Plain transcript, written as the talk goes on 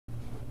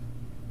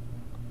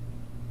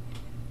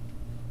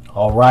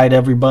All right,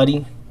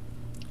 everybody,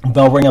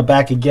 bell ringer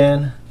back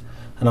again,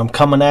 and I'm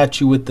coming at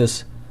you with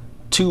this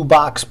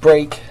 2-box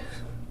break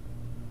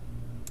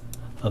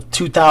of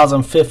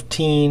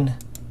 2015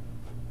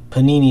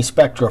 Panini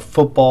Spectra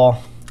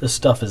football. This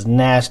stuff is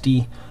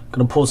nasty.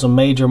 Gonna pull some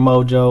major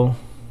mojo.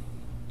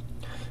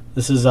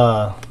 This is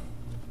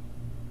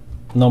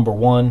number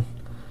 1,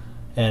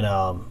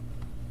 and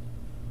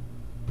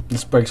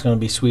this break's gonna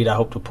be sweet. I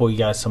hope to pull you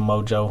guys some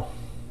mojo.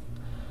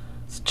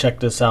 Let's check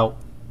this out.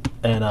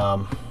 And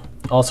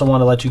also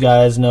want to let you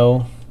guys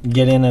know,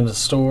 get in the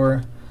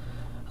store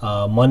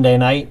Monday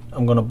night.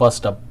 I'm going to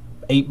bust a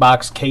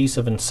 8-box case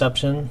of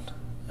Inception.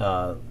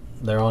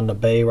 They're on the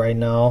bay right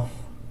now,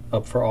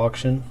 up for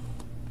auction.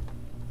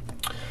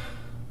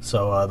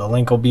 So the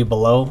link will be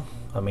below.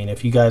 I mean,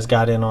 if you guys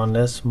got in on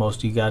this, most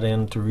of you got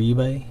in through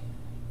eBay.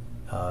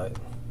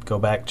 Go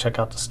back, check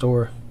out the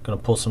store. Going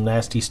to pull some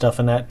nasty stuff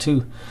in that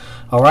too.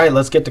 All right,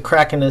 let's get to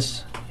cracking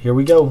this. Here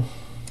we go.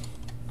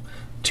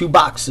 2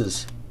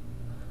 boxes.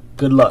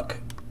 Good luck.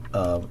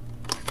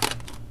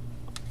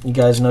 You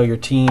guys know your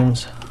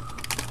teams.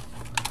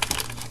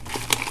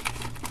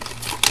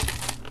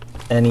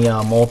 Any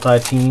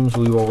multi-teams,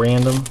 we will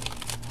random.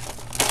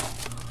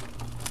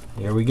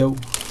 Here we go.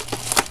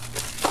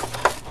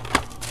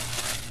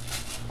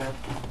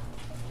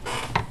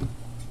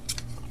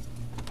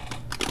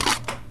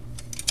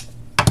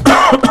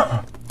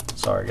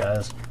 Sorry,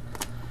 guys.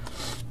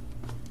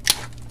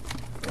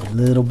 A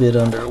little bit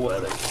under the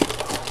weather,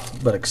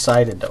 but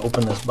excited to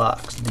open this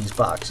box, these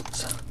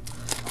boxes.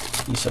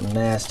 See some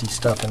nasty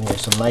stuff in here,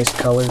 some nice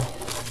color.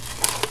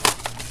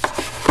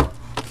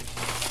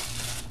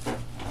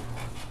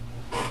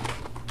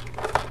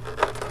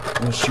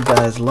 Wish you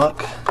guys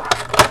luck.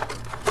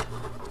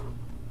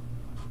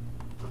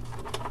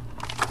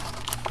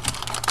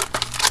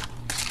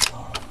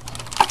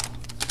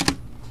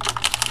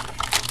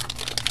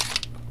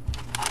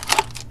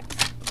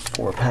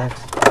 Four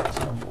packs. That's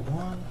number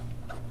 1.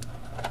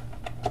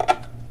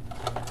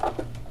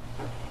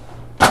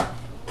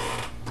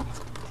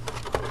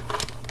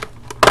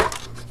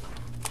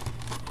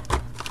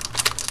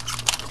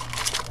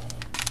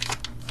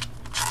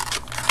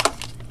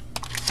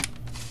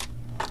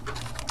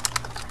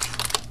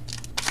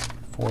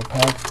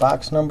 Four-pack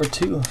box number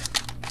 2.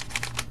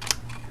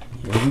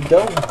 Here we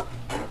go.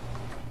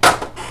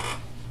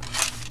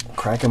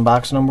 Cracking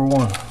box number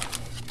 1.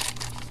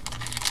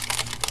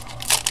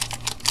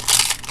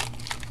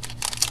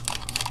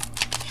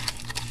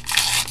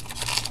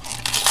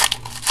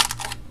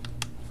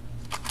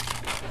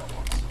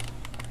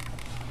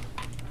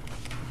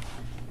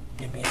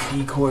 Give me a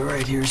decoy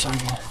right here so I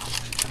can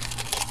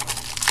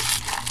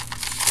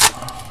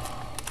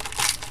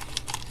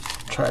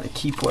try to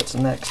keep what's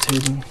next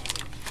hidden.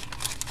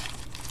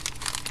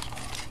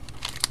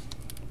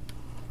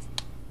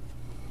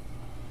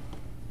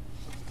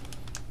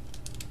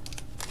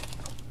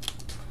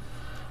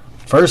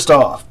 First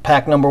off,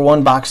 pack number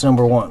 1, box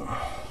number 1.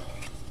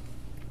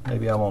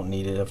 Maybe I won't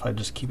need it if I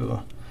just keep it.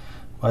 Well,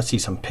 I see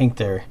some pink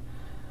there.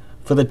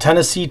 For the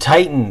Tennessee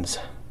Titans,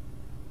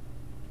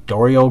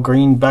 Dorial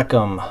Green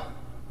Beckham.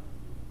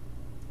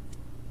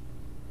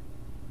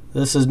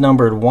 This is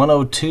numbered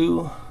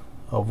 102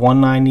 of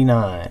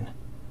 199.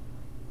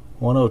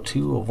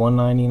 102 of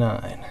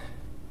 199.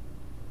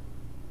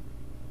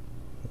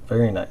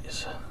 Very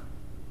nice.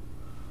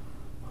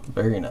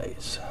 Very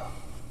nice.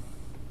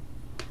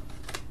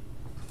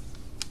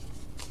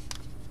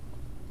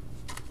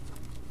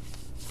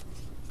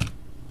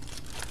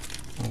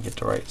 Let me get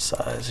the right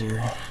size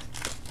here.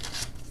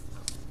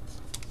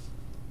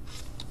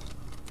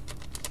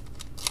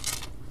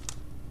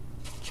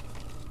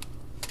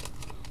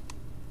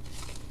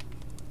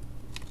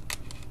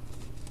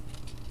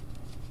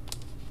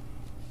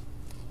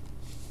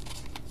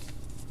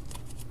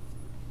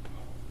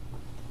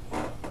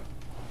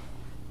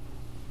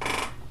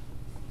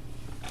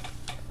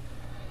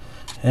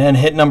 And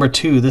hit number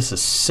 2, this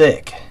is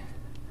sick.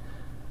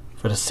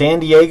 For the San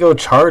Diego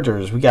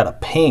Chargers, we got a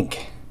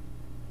pink.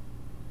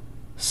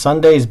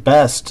 Sunday's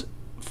best,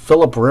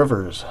 Phillip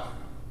Rivers.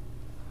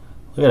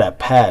 Look at that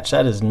patch.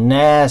 That is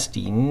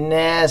nasty,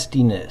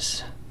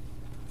 nastiness.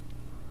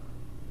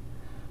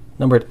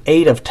 Numbered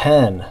 8 of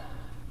 10.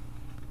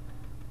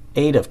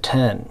 8 of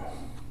 10.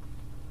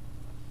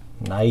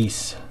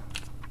 Nice.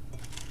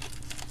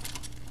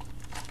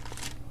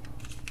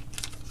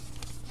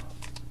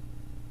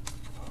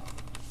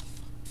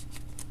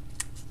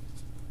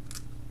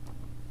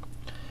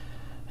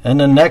 And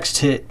the next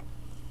hit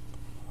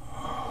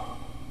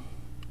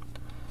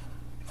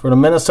for the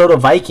Minnesota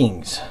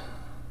Vikings,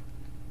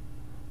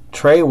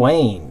 Trey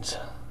Waynes.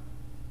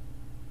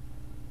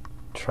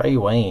 Trey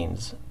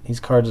Waynes. These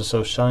cards are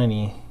so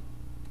shiny,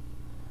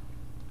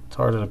 it's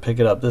harder to pick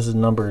it up. This is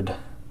numbered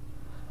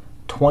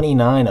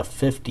 29 of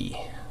 50.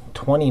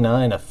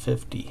 29 of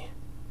 50.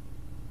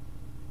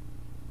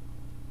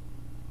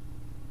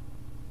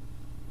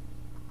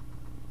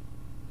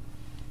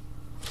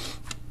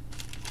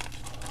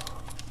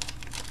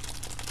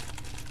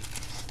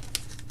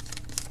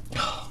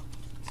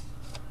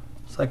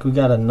 like we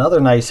got another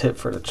nice hit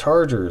for the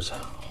Chargers.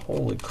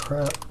 Holy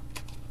crap.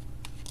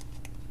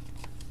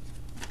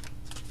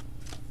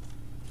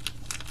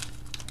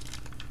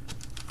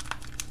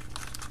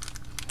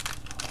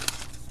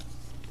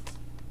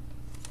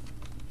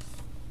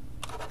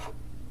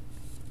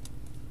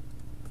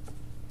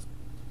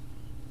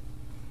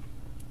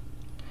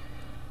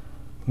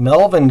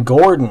 Melvin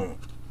Gordon,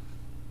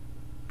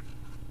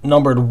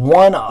 numbered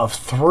 1 of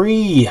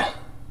 3.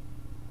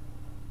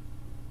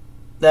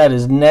 That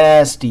is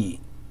nasty.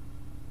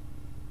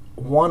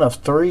 1 of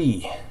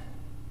 3. I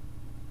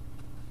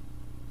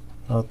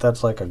don't know if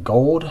that's like a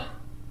gold.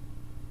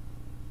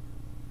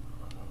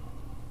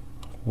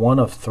 1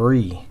 of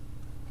 3.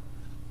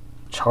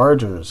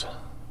 Chargers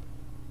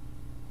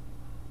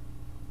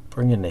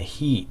bringing the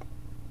heat.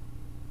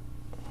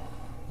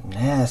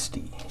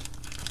 Nasty.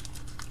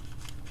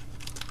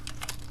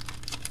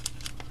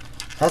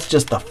 That's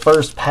just the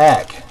first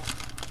pack.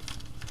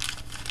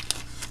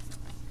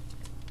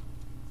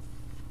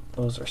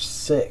 Those are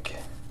sick.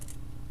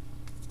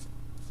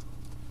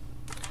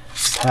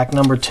 Pack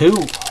number 2.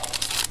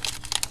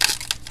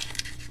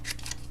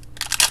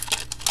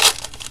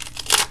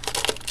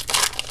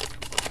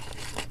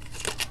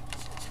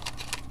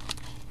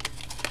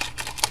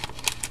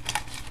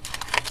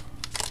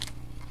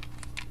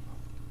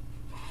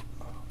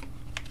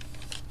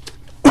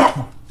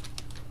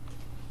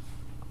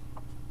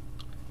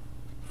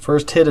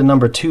 First hit of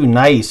number 2,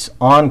 nice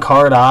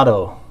on-card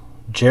auto,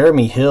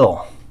 Jeremy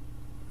Hill.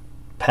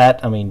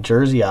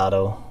 Jersey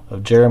auto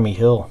of Jeremy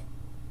Hill.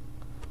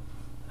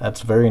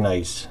 That's very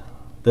nice.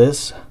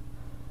 This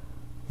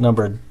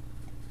number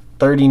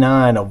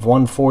 39 of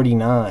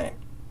 149.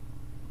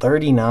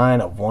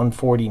 39 of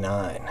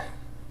 149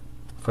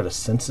 for the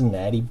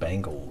Cincinnati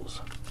Bengals.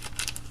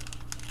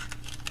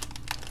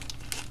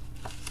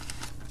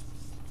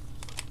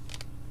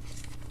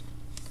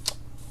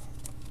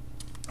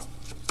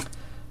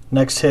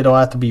 Next hit will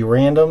have to be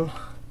random.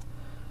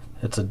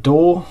 It's a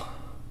duel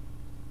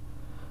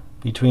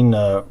between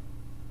the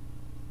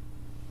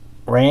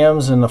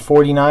Rams and the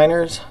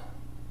 49ers.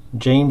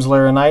 James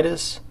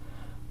Laurinaitis,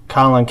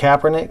 Colin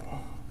Kaepernick,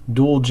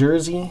 dual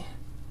jersey.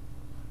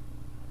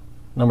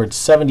 Numbered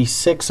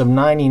 76 of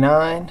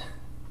 99.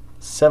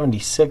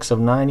 76 of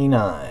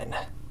 99.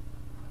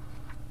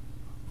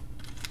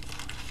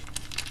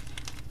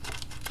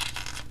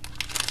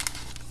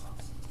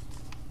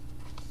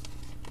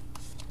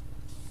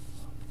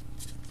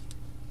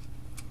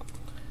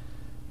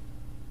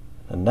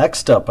 And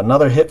next up,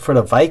 another hit for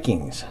the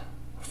Vikings.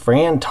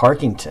 Fran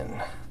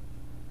Tarkington.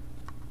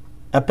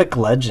 Epic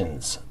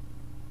Legends.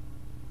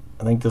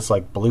 I think this is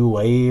like Blue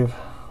Wave,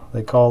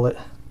 they call it.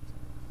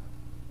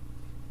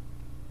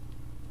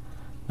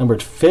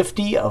 Numbered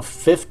 50 of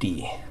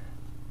 50.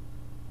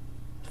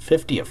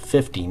 50 of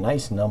 50.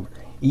 Nice number.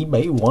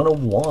 eBay 1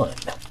 of 1.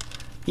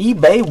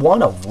 eBay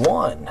 1 of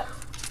 1.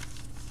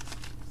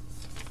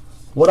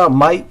 What up,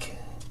 Mike?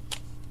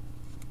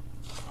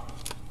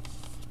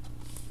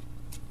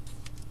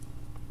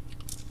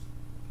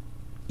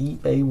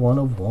 eBay 1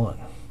 of 1.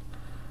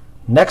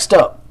 Next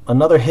up,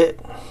 another hit.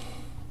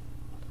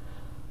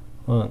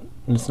 Well,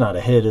 it's not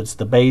a hit, it's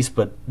the base,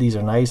 but these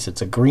are nice.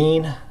 It's a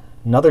green.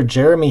 Another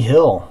Jeremy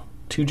Hill.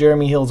 2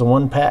 Jeremy Hills in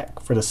 1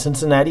 pack for the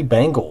Cincinnati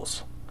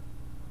Bengals.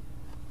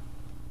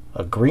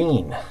 A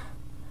green.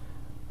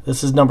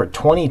 This is number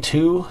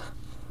 22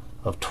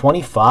 of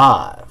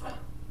 25.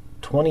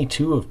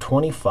 22 of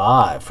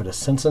 25 for the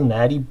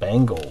Cincinnati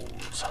Bengals.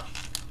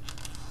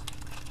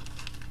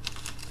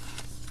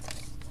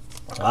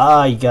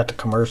 Ah, you got the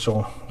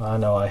commercial. I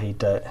know, I hate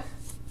that.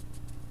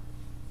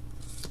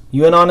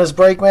 You in on this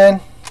break, man?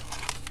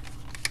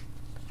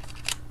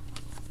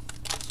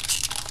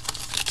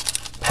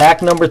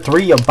 Pack number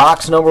 3 of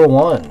box number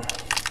 1.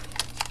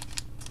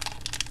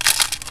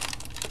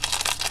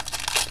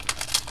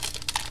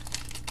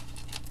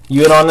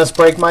 You in on this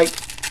break, Mike?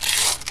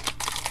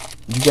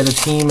 You get a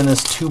team in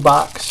this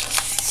 2-box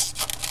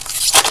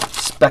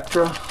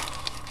Spectra.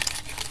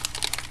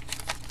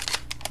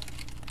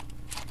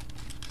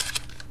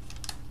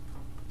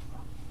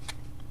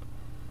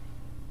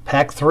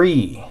 Pack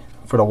 3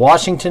 for the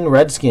Washington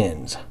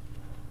Redskins.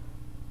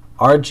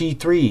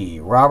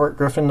 RG3, Robert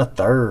Griffin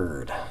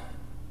III.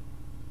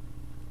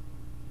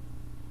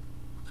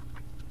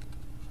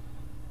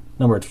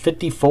 Numbered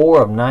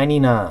 54 of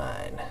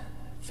 99.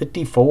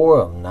 54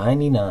 of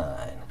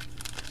 99.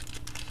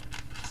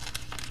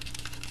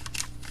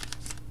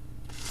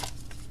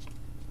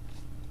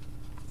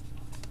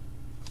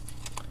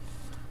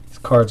 These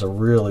cards are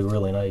really,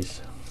 really nice.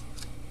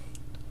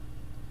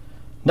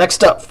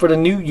 Next up, for the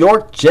New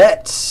York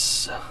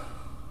Jets,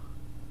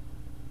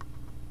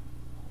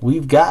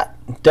 we've got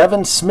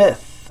Devin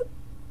Smith.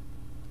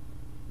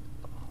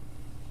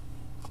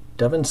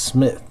 Devin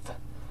Smith,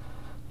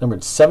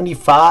 numbered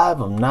 75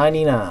 of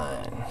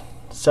 99.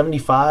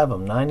 75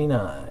 of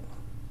 99.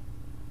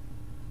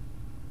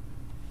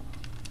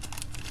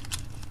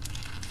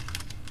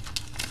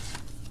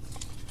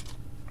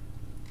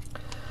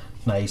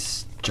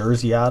 Nice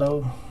jersey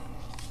auto.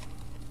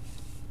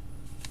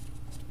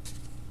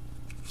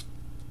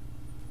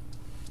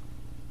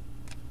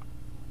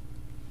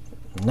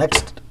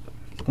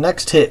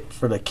 Next hit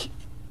for the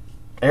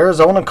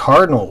Arizona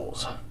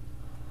Cardinals.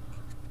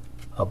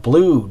 A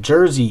blue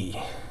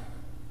jersey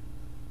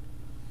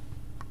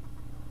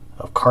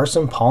of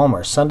Carson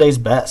Palmer. Sunday's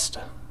best.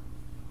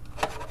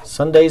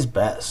 Sunday's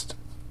best.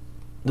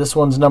 This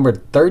one's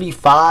numbered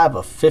 35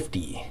 of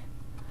 50.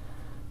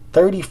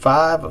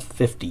 35 of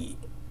 50.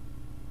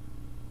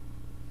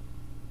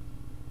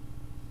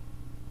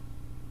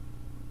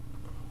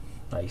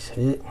 Nice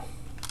hit.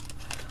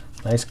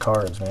 Nice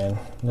cards, man.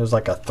 There's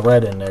like a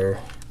thread in there.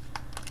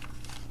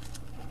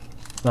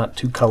 Not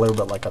two color,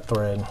 but like a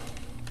thread.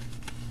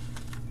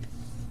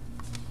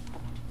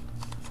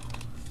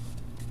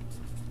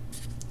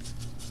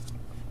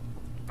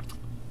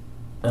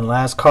 And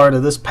last card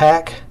of this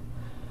pack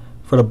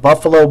for the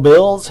Buffalo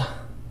Bills,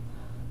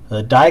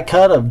 the die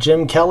cut of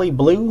Jim Kelly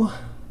blue.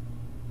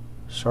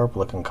 Sharp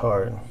looking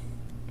card.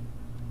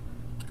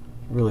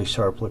 Really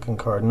sharp looking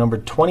card. Number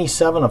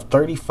 27 of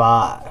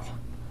 35.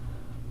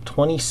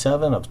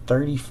 27 of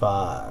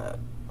 35.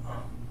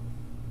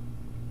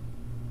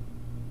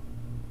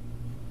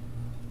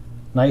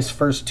 Nice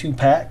first two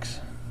packs.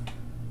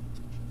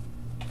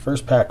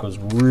 First pack was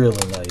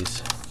really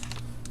nice,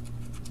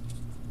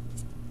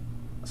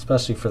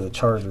 especially for the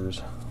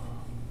Chargers.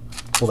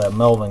 Pull that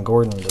Melvin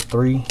Gordon to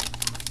 3.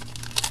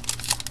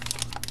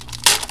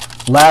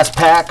 Last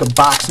pack of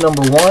box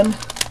number 1.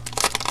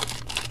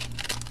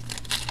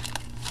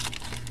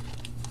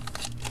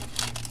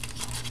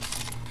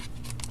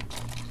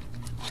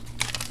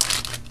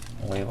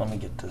 Wait, let me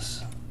get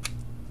this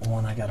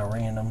one. I got a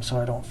random so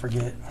I don't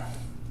forget.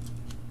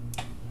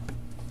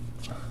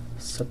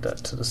 Set that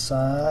to the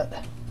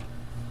side.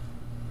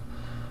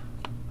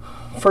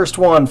 First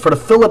one for the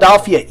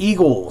Philadelphia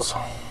Eagles.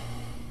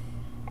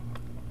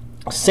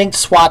 Synced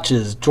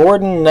swatches,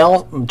 Jordan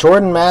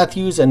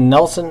Matthews and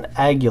Nelson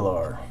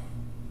Aguilar.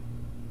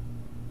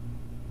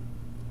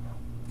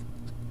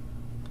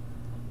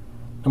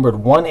 Numbered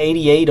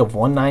 188 of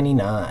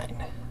 199.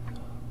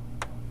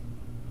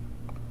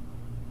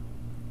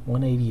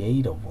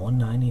 188 of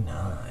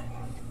 199.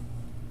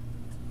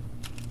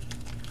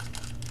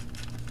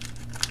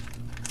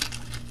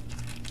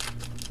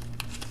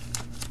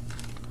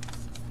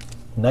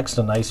 Next,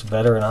 a nice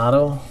veteran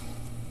auto.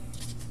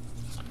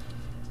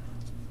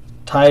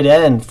 Tight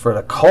end for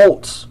the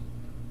Colts,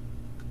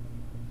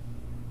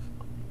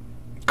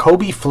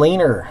 Kobe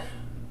Fleener.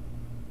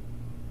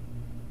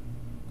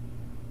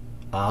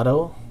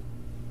 Auto.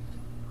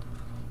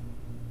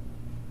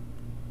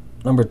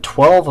 Number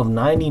 12 of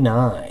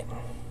 99.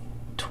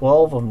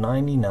 12 of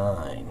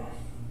 99.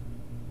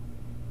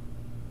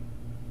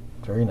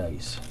 Very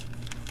nice.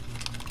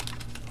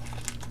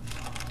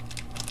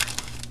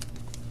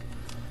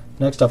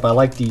 Next up, I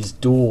like these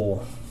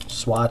dual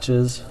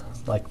swatches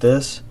like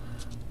this,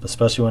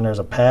 especially when there's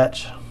a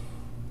patch.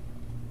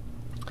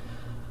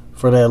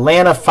 For the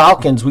Atlanta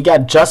Falcons, we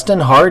got Justin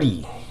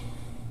Hardy.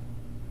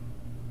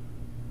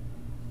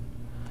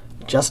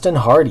 Justin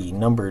Hardy,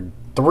 numbered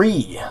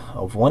 3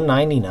 of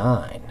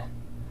 199.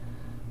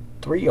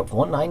 3 of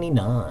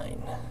 199.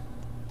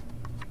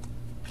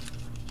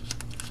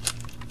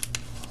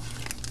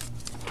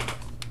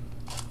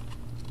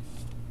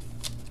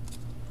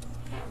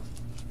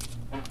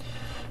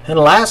 And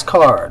last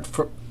card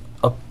for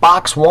a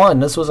box 1.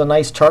 This was a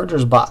nice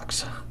Chargers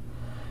box.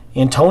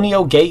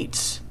 Antonio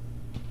Gates,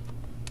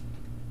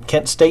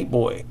 Kent State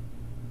boy,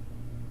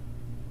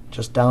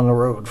 just down the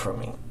road from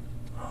me.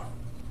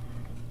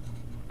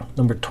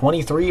 Number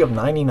 23 of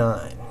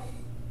 99.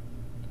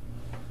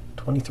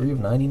 23 of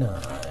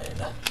 99.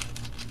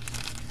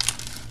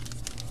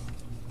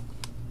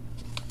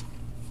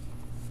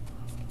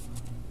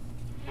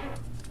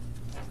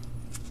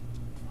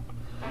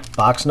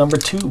 Box number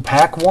 2,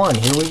 pack 1.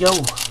 Here we go.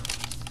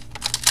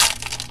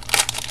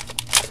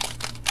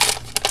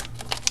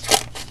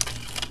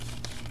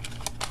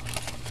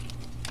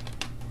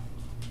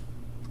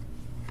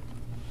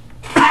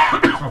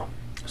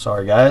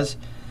 Sorry, guys.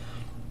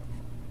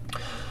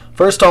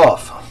 First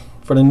off,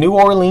 for the New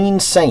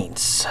Orleans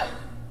Saints,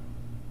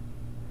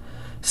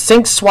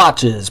 Sync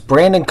swatches,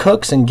 Brandon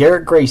Cooks and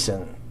Garrett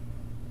Grayson.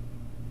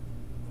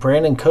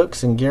 Brandon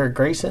Cooks and Garrett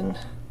Grayson.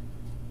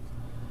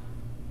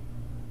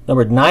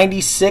 Numbered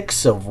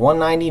 96 of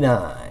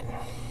 199.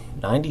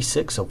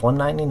 96 of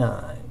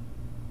 199.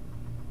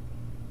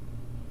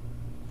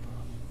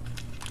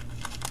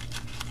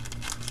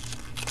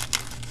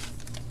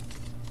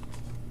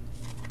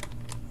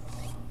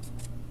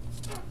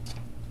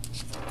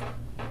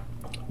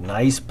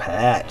 Nice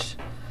patch.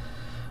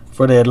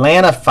 For the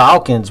Atlanta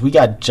Falcons, we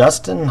got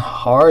Justin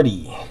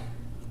Hardy.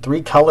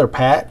 3-color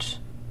patch.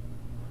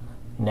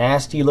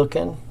 Nasty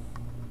looking.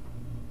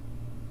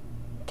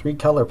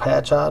 3-color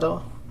patch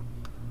auto.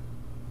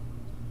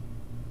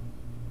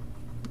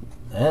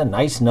 And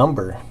nice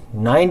number.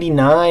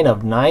 99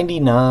 of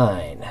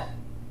 99.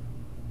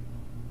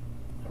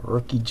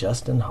 Rookie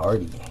Justin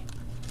Hardy.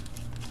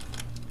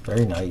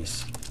 Very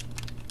nice.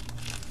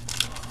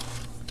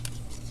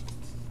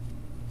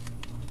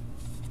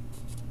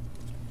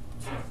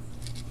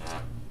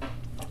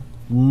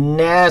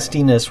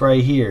 Nastiness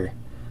right here.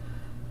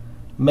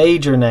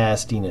 Major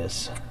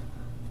nastiness.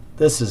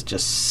 This is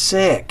just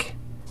sick.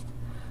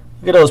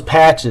 Look at those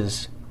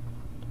patches.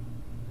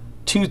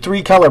 2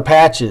 3-color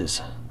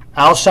patches.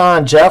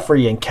 Alshon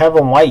Jeffrey and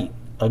Kevin White.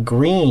 A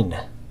green.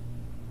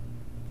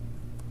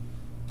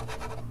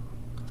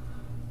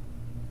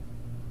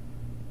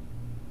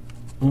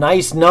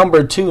 Nice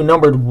number too.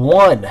 Numbered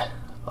 1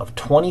 of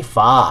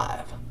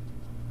 25.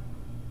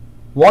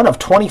 1 of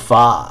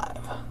 25.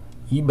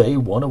 eBay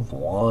 1 of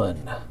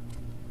 1.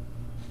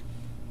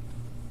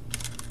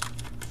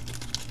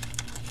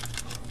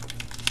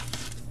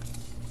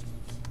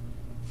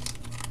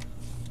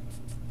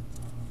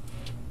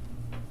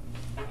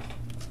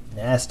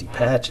 Nasty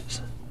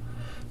patches.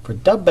 For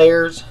Dub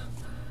Bears,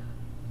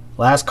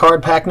 last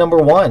card pack number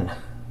 1.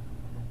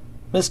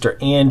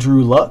 Mr.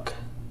 Andrew Luck.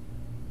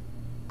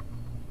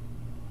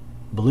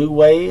 Blue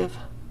Wave.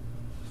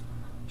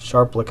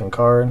 Sharp looking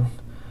card.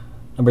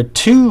 Number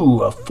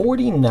 2 of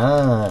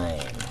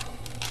 49.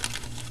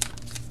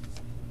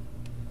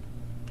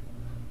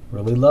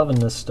 Really loving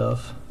this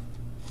stuff.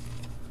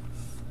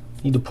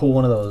 Need to pull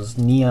one of those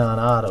neon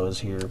autos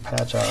here,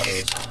 patch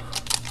autos.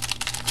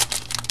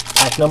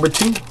 Pack number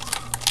 2.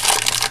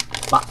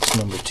 Box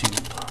number 2.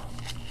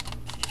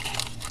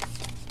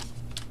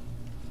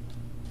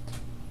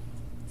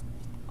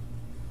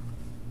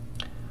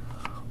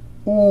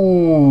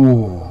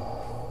 Ooh.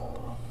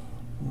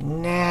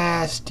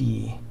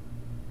 Nasty.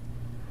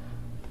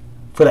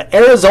 For the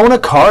Arizona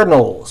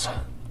Cardinals,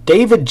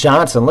 David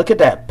Johnson. Look at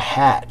that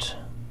patch.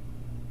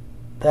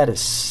 That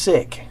is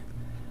sick.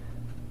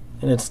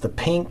 And it's the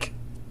pink.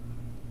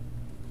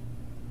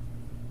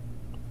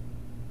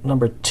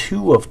 Number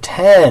 2 of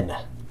 10.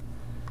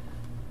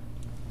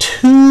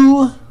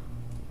 2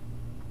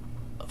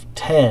 of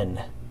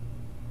 10.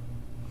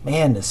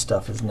 Man, this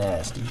stuff is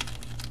nasty.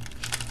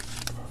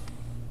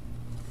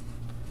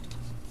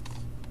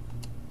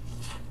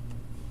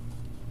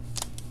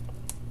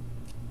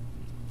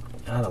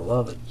 Gotta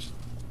love it.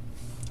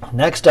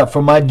 Next up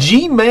for my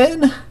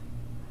G-Men.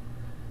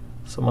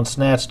 Someone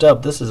snatched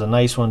up. This is a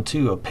nice one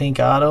too. A pink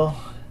auto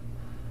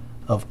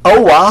of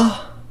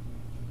Owa.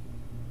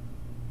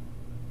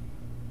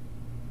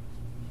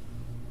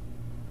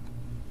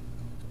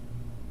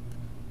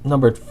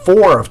 Numbered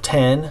 4 of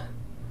 10.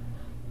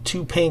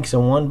 2 pinks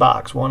in 1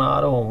 box. 1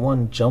 auto and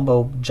 1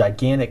 jumbo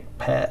gigantic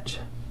patch.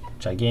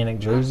 Gigantic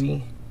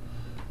jersey.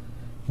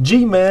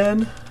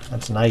 G-Man.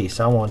 That's nice.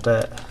 I want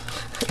that.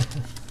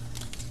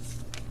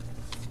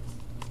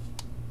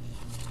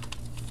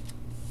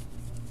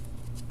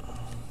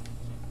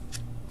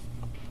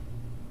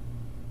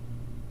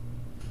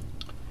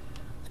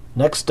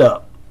 Next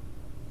up,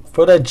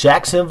 for the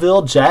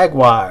Jacksonville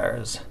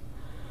Jaguars,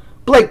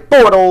 Blake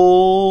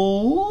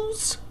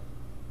Bortles.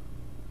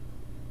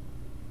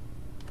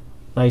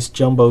 Nice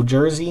jumbo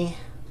jersey.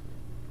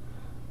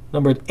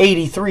 Numbered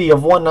 83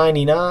 of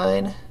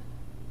 199.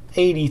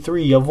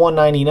 83 of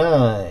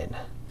 199.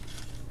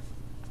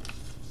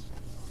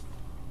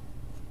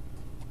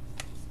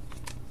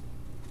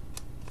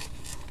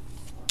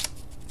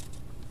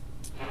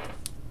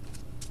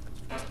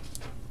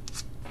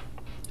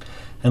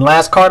 And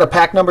last card of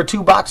pack number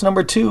 2, box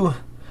number 2,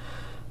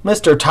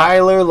 Mr.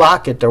 Tyler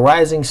Lockett, the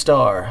rising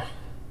star.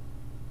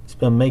 He's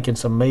been making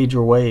some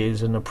major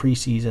waves in the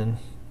preseason.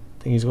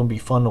 I think he's going to be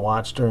fun to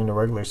watch during the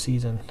regular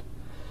season.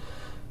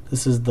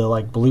 This is the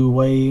like blue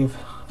wave.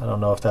 I don't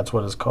know if that's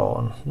what it's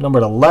called.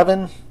 Numbered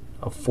 11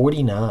 of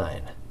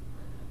 49.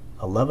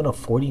 11 of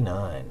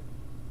 49.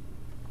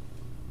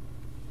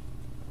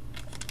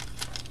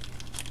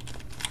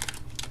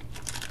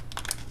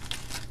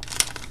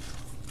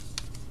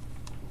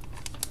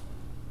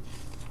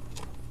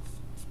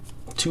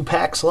 Two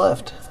packs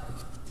left.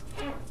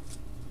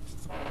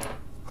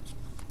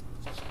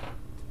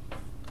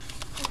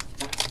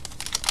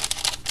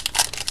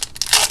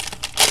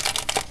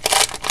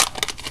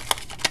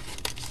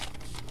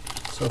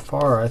 So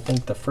far, I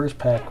think the first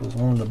pack was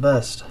one of the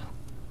best.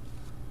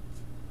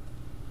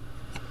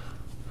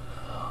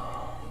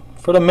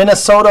 For the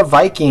Minnesota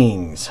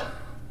Vikings,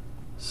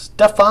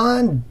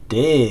 Stefon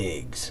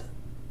Diggs.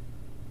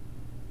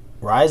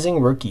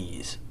 Rising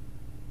Rookies.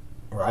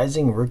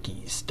 Rising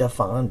Rookies,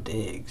 Stefon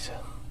Diggs.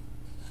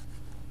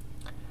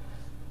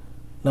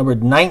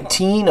 Numbered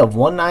 19 of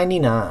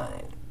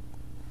 199.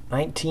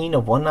 19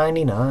 of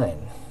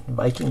 199.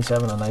 Vikings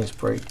having a nice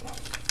break.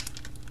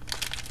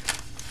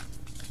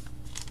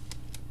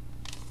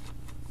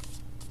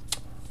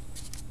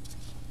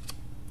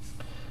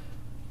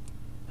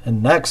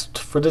 And next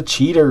for the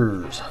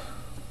Cheaters.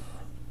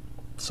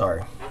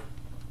 Sorry.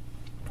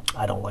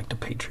 I don't like the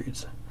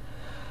Patriots.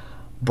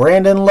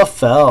 Brandon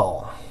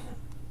LaFell.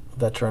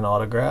 Veteran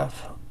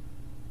autograph.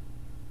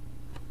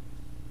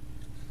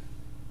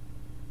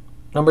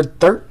 Number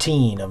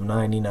 13 of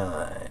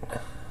 99.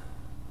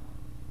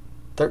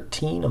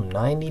 13 of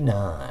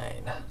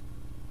 99.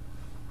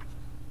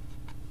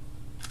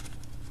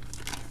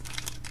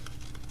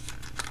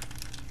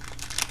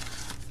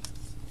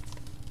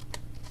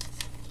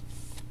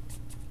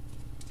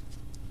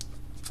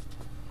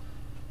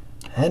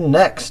 And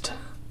next,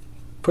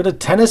 for the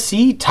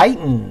Tennessee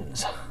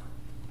Titans.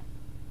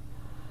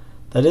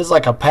 That is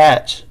like a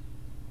patch.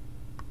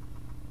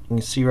 You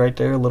can see right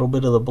there a little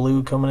bit of the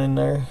blue coming in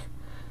there.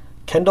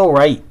 Kendall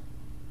Wright.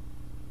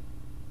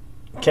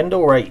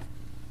 Kendall Wright.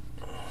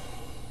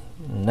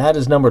 And that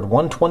is numbered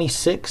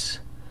 126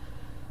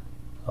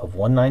 of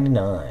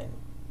 199.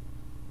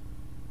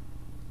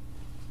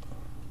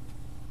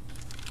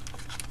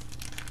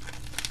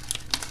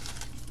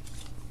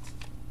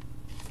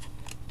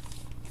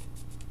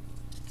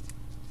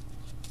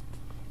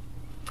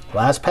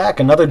 Last pack,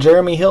 another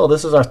Jeremy Hill.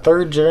 This is our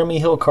third Jeremy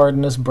Hill card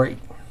in this break.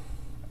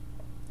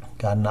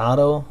 Got an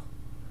auto.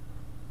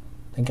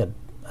 I think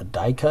a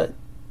die cut.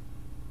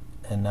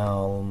 And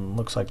now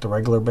looks like the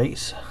regular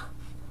base.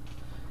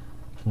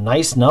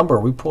 Nice number.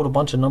 We pulled a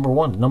bunch of number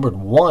ones. Numbered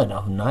 1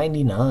 of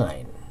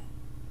 99.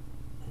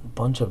 A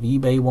bunch of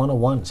eBay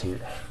 101s here.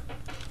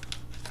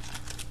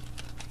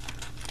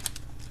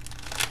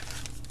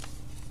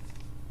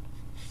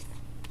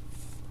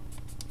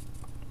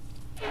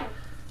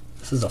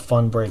 This is a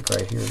fun break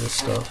right here, this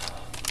stuff.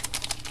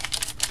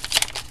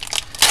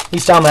 At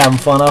least I'm having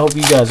fun. I hope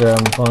you guys are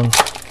having fun.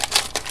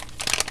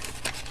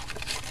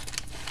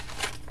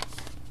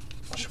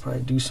 I should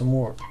probably do some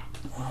more.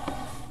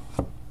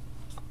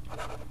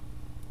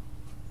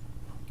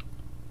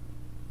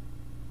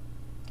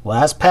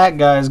 Last pack,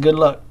 guys. Good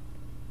luck.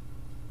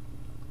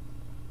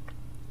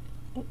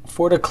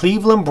 For the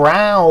Cleveland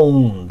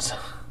Browns,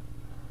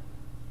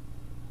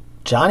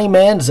 Johnny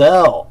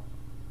Manziel.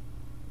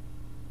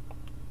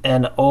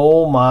 And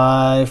oh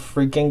my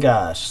freaking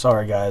gosh.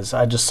 Sorry, guys.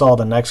 I just saw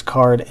the next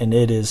card, and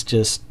it is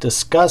just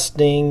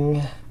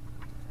disgusting.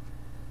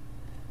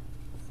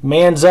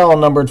 Manziel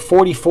numbered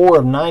 44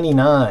 of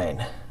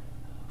 99.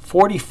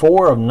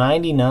 44 of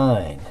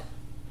 99.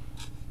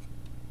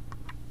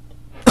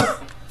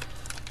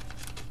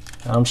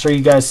 I'm sure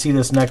you guys see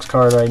this next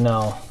card right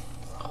now.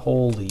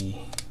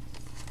 Holy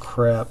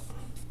crap.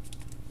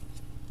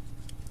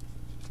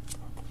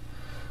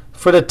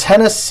 For the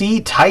Tennessee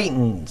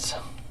Titans,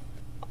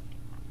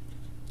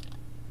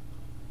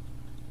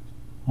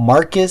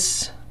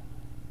 Marcus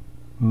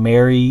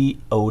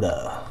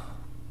Mariota.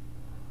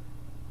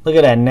 Look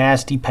at that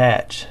nasty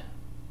patch.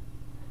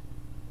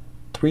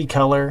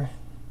 3-color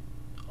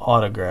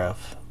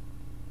autograph.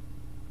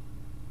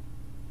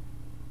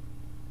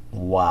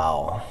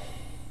 Wow.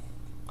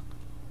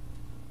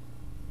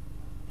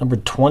 Number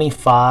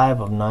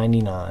 25 of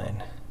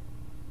 99.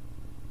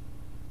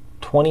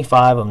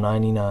 25 of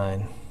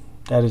 99.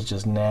 That is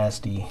just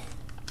nasty.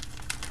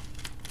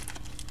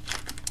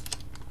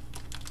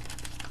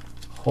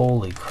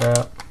 Holy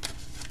crap.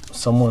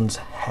 Someone's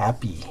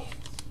happy.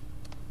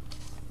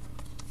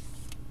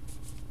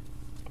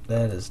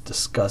 That is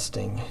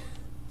disgusting.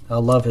 I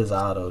love his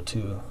auto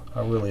too.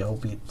 I really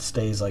hope he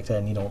stays like that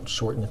and you don't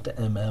shorten it to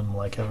MM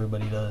like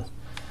everybody does.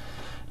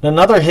 And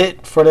another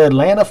hit for the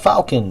Atlanta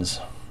Falcons.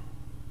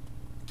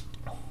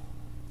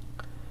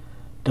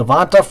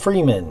 Devonta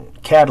Freeman,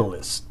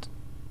 Catalyst.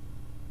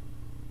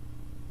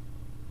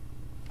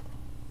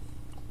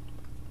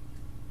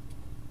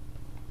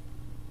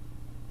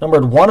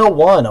 Numbered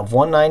 101 of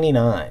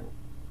 199.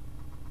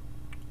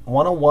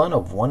 101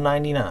 of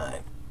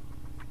 199.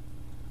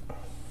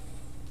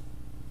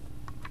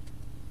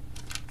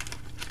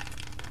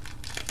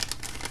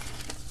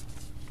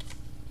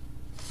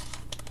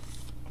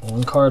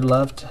 One card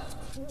left,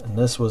 and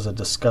this was a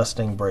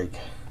disgusting break.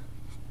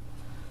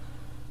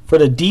 For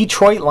the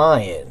Detroit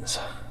Lions,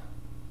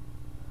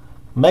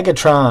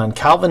 Megatron,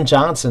 Calvin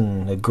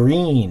Johnson, the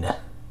Green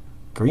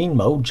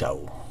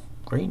Mojo.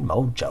 Green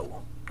Mojo.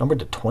 Numbered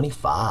to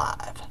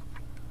 25.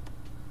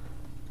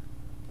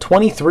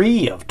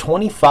 23 of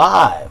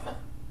 25.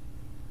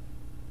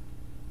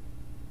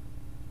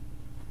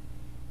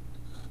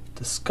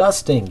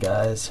 Disgusting,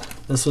 guys.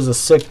 This was a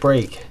sick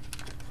break.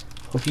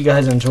 Hope you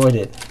guys enjoyed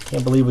it.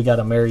 Can't believe we got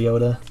a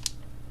Mariota.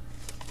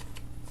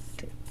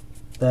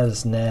 That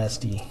is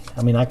nasty.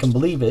 I mean, I can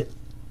believe it.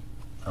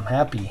 I'm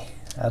happy.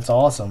 That's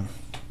awesome.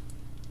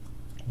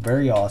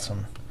 Very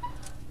awesome.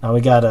 Now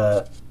we got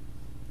a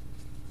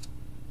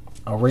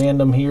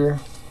random here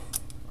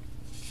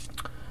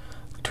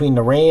between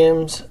the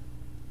Rams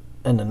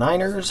and the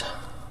Niners.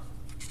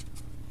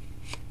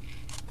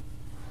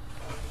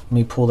 Let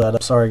me pull that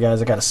up. Sorry,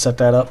 guys. I got to set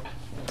that up.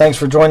 Thanks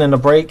for joining the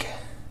break.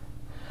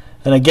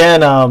 And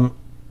again,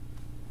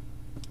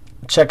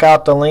 check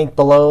out the link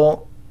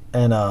below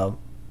and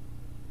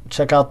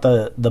check out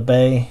the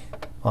Bay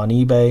on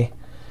eBay.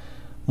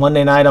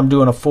 Monday night, I'm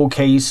doing a full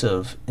case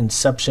of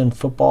Inception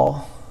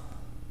football.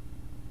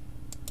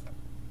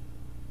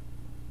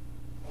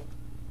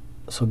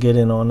 So get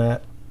in on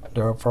that.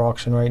 They're up for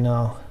auction right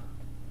now.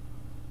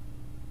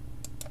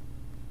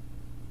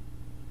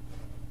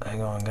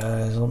 Hang on,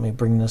 guys. Let me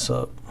bring this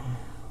up.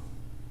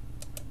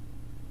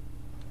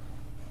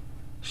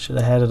 Should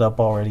have had it up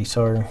already.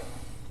 Sorry.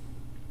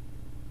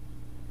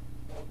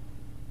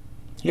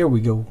 Here we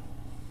go.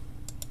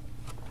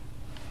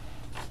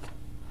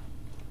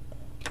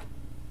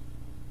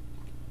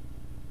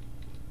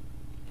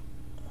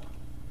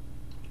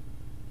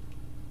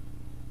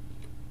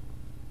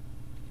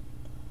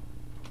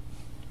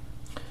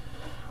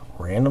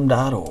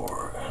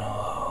 Random.org.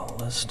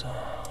 List.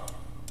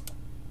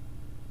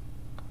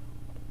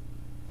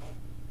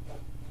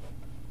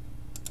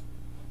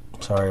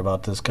 Sorry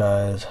about this,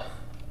 guys.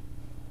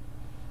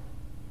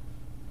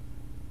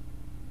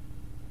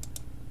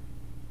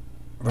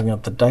 Bring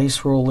up the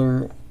dice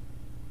roller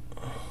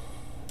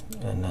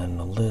and then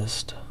the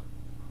list.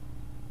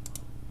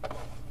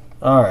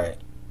 All right.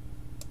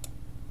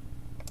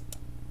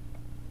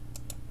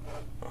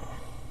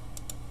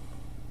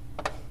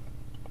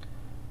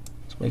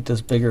 Let's make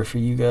this bigger for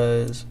you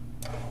guys.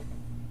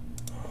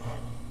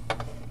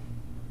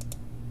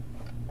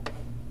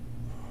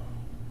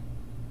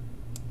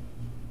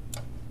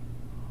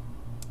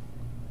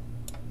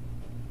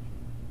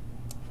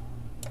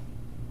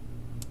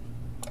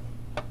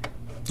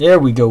 There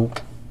we go.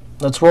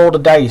 Let's roll the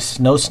dice.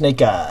 No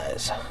snake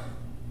eyes.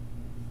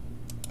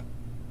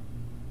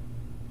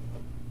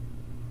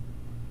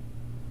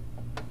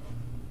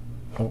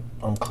 Oh,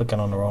 I'm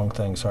clicking on the wrong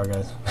thing. Sorry,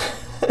 guys.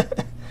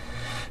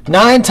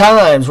 9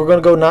 times. We're going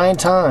to go 9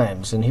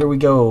 times. And here we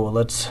go.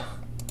 Let's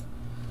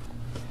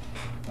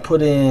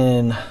put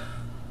in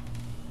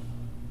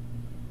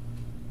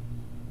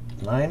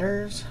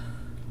Niners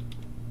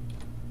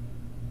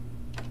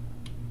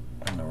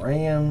and the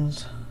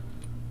Rams.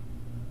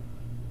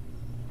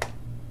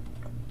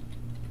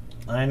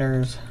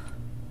 Niners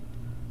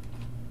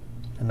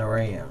and the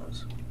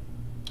Rams.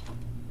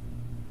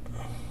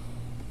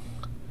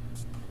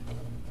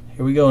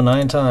 Here we go,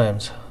 9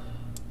 times.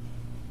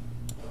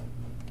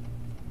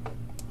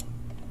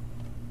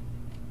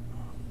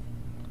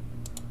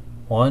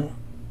 One,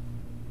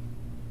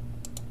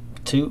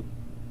 2,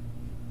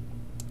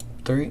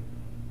 3,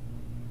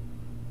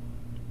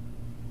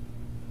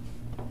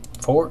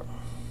 4,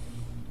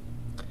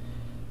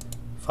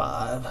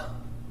 5,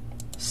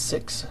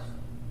 6,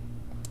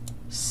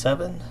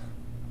 7,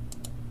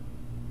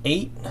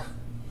 8.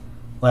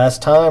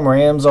 Last time,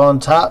 Rams on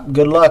top.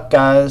 Good luck,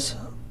 guys.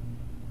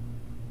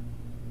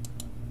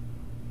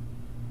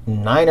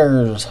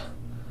 Niners.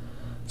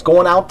 It's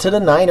going out to the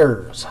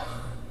Niners.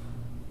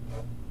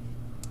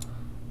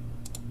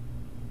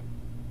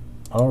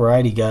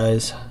 Alrighty,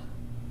 guys.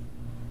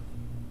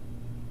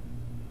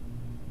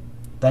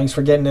 Thanks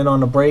for getting in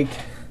on the break.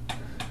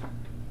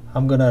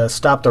 I'm going to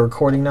stop the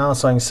recording now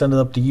so I can send it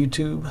up to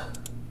YouTube.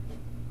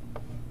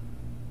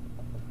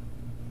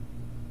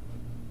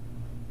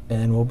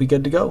 And we'll be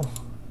good to go.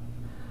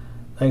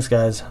 Thanks,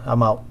 guys.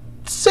 I'm out.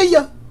 See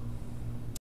ya!